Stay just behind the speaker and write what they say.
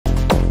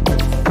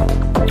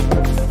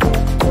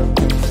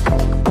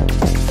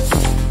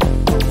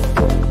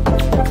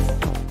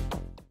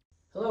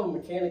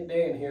Mechanic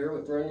Dan here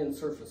with Runyon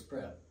Surface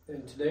Prep,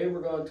 and today we're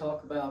going to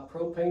talk about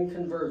propane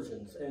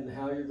conversions and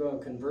how you're going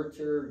to convert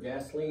your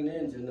gasoline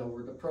engine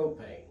over to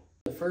propane.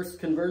 The first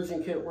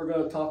conversion kit we're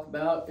going to talk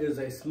about is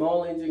a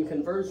small engine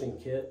conversion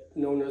kit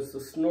known as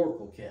the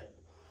snorkel kit.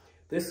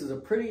 This is a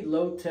pretty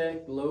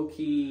low-tech,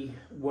 low-key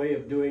way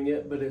of doing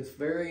it, but it's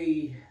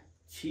very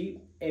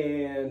cheap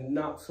and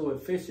not so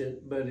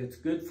efficient, but it's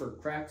good for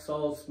crack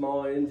saws,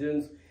 small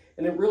engines,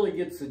 and it really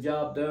gets the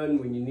job done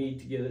when you need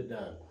to get it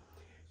done.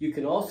 You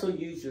can also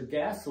use your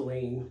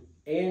gasoline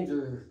and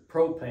your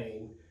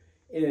propane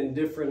in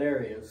different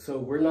areas. So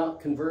we're not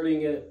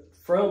converting it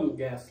from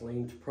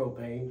gasoline to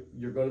propane.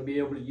 You're going to be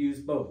able to use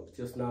both,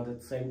 just not at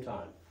the same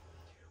time.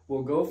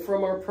 We'll go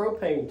from our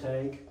propane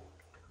tank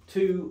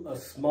to a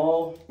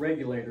small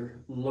regulator,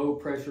 low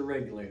pressure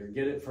regulator.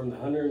 Get it from the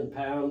 100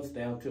 pounds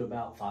down to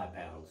about 5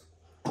 pounds.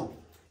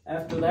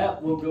 After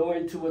that, we'll go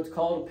into what's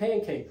called a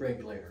pancake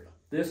regulator.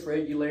 This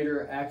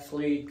regulator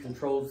actually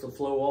controls the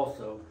flow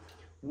also,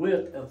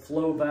 with a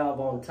flow valve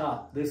on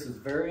top. This is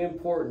very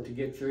important to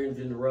get your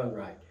engine to run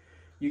right.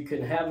 You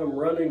can have them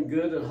running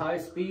good at high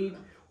speed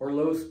or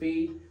low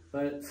speed,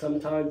 but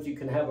sometimes you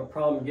can have a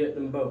problem getting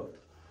them both.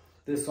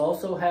 This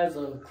also has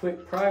a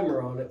quick primer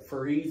on it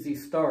for easy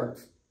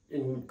starts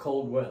in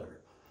cold weather.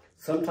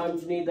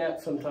 Sometimes you need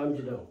that, sometimes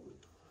you don't.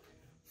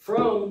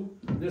 From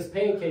this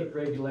pancake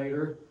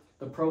regulator,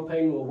 the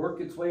propane will work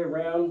its way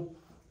around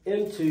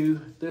into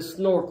this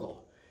snorkel.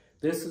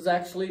 This is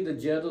actually the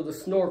jet of the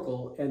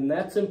snorkel, and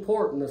that's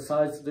important, the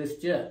size of this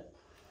jet.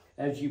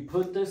 As you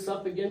put this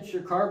up against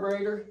your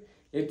carburetor,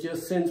 it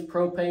just sends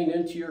propane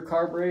into your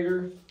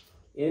carburetor,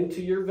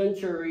 into your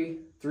venturi,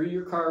 through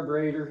your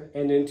carburetor,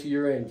 and into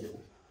your engine.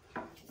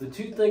 The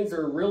two things that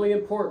are really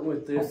important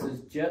with this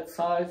is jet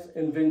size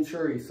and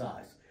venturi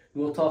size.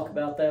 We'll talk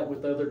about that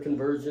with other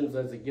conversions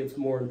as it gets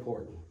more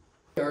important.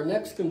 Our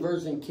next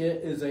conversion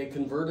kit is a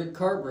converted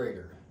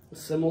carburetor.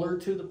 Similar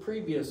to the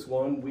previous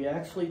one, we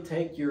actually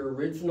take your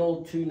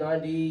original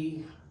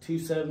 290,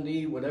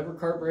 270, whatever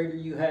carburetor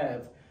you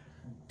have,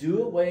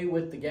 do away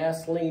with the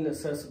gasoline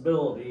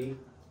accessibility,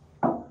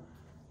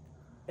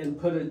 and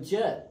put a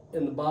jet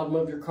in the bottom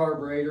of your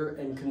carburetor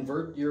and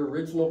convert your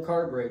original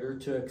carburetor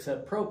to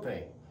accept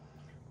propane.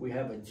 We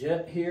have a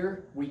jet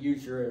here. We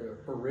use your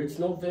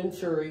original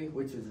venturi,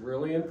 which is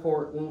really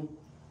important.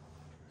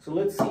 So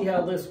let's see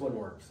how this one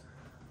works.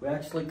 We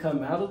actually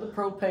come out of the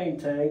propane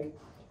tank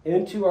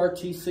into our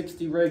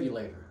T60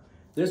 regulator.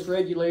 This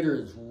regulator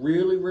is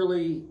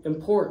really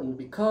important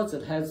because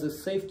it has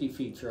this safety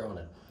feature on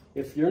it.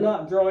 If you're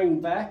not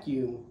drawing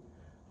vacuum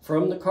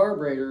from the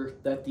carburetor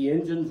that the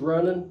engine's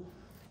running,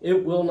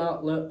 it will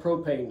not let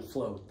propane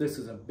flow. This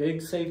is a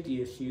big safety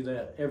issue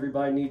that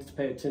everybody needs to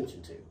pay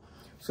attention to.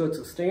 So it's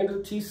a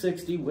standard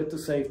T60 with the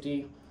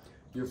safety.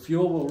 Your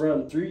fuel will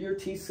run through your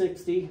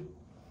T60,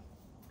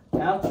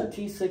 out your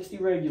T60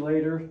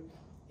 regulator,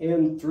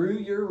 in through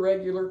your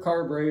regular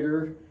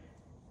carburetor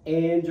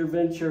and your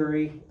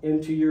venturi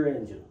into your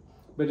engine.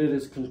 But it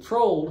is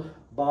controlled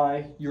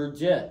by your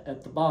jet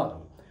at the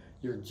bottom.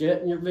 Your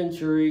jet and your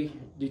venturi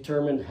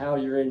determine how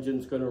your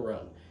engine's going to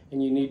run,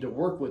 and you need to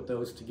work with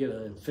those to get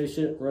an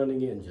efficient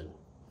running engine.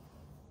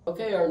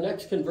 Okay, our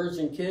next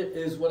conversion kit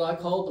is what I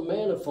call the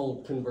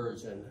manifold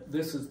conversion.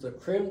 This is the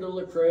creme de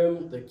la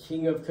creme, the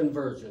king of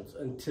conversions,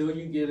 until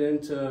you get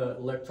into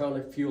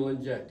electronic fuel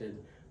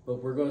injected.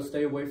 But we're going to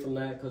stay away from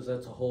that because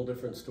that's a whole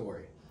different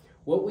story.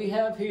 What we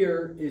have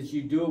here is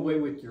you do away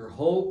with your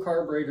whole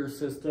carburetor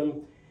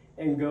system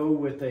and go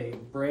with a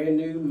brand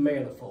new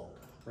manifold.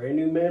 Brand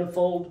new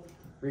manifold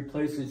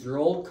replaces your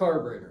old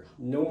carburetor.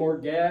 No more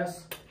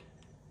gas,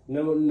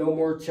 no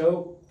more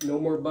choke, no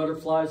more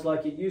butterflies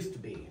like it used to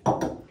be.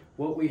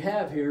 What we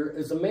have here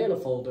is a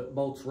manifold that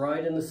bolts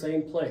right in the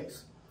same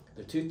place.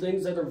 The two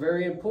things that are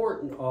very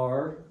important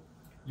are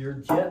your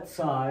jet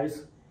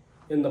size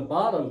in the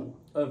bottom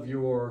of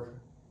your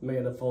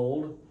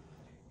manifold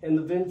and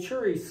the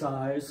venturi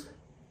size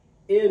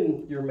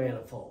in your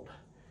manifold.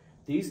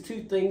 These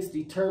two things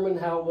determine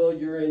how well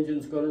your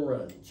engine's going to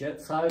run,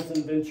 jet size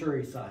and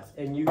venturi size.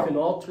 And you can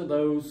alter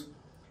those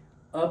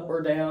up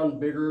or down,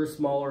 bigger or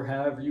smaller,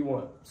 however you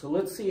want. So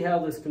let's see how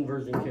this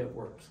conversion kit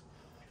works.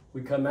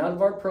 We come out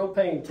of our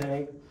propane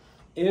tank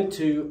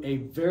into a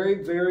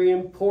very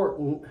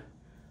important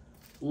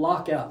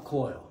lockout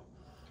coil.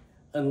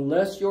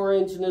 Unless your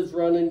engine is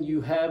running,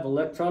 you have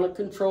electronic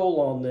control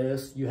on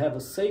this, you have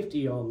a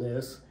safety on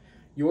this,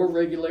 your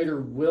regulator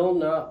will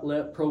not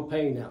let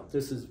propane out.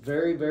 This is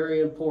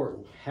very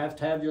important. You have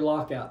to have your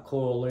lockout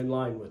coil in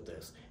line with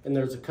this. And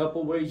there's a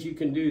couple ways you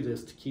can do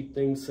this to keep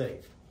things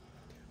safe.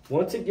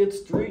 Once it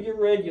gets through your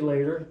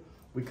regulator,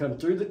 we come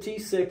through the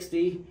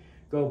T60,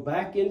 go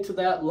back into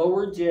that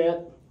lower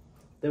jet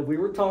that we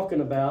were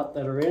talking about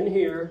that are in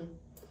here,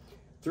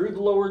 through the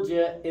lower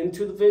jet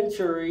into the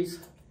venturis,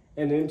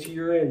 and into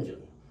your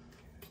engine.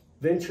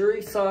 Venturi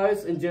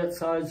size and jet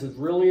size is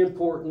really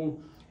important,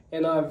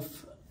 and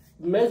I've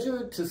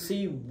measured to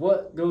see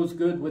what goes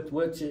good with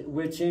which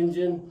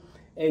engine,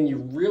 and you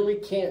really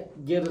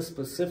can't get a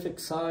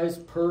specific size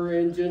per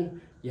engine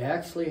you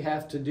actually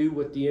have to do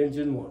what the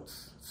engine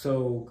wants.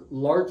 So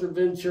larger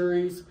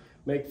Venturis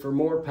make for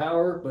more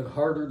power, but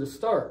harder to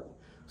start.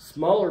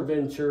 Smaller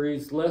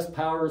Venturis, less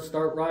power,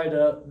 start right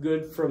up,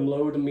 good from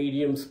low to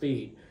medium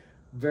speed.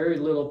 Very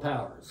little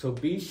power. So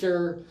be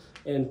sure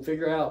and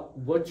figure out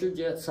what your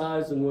jet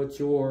size and what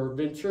your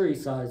Venturi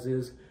size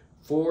is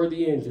for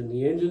the engine.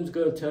 The engine's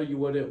going to tell you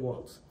what it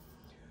wants.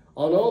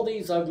 On all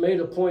these, I've made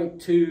a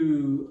point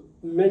to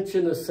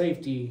mention a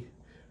safety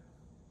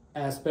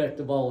aspect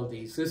of all of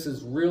these. This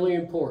is really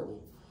important.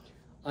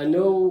 I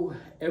know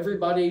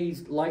everybody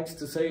likes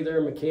to say they're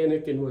a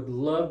mechanic and would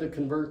love to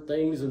convert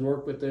things and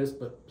work with this,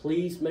 but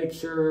please make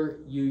sure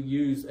you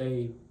use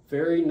a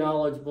very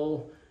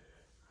knowledgeable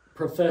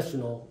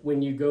professional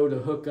when you go to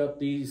hook up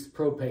these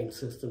propane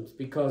systems,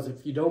 because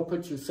if you don't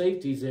put your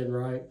safeties in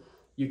right,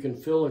 you can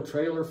fill a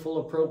trailer full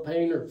of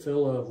propane or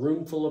fill a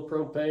room full of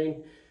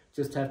propane.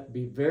 Just have to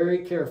be very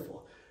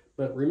careful.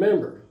 But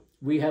remember,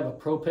 we have a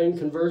propane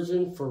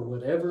conversion for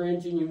whatever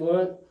engine you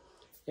want,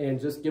 and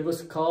just give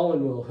us a call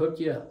and we'll hook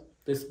you up.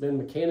 This has been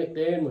Mechanic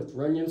Dan with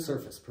Runyon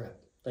Surface Prep.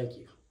 Thank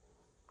you.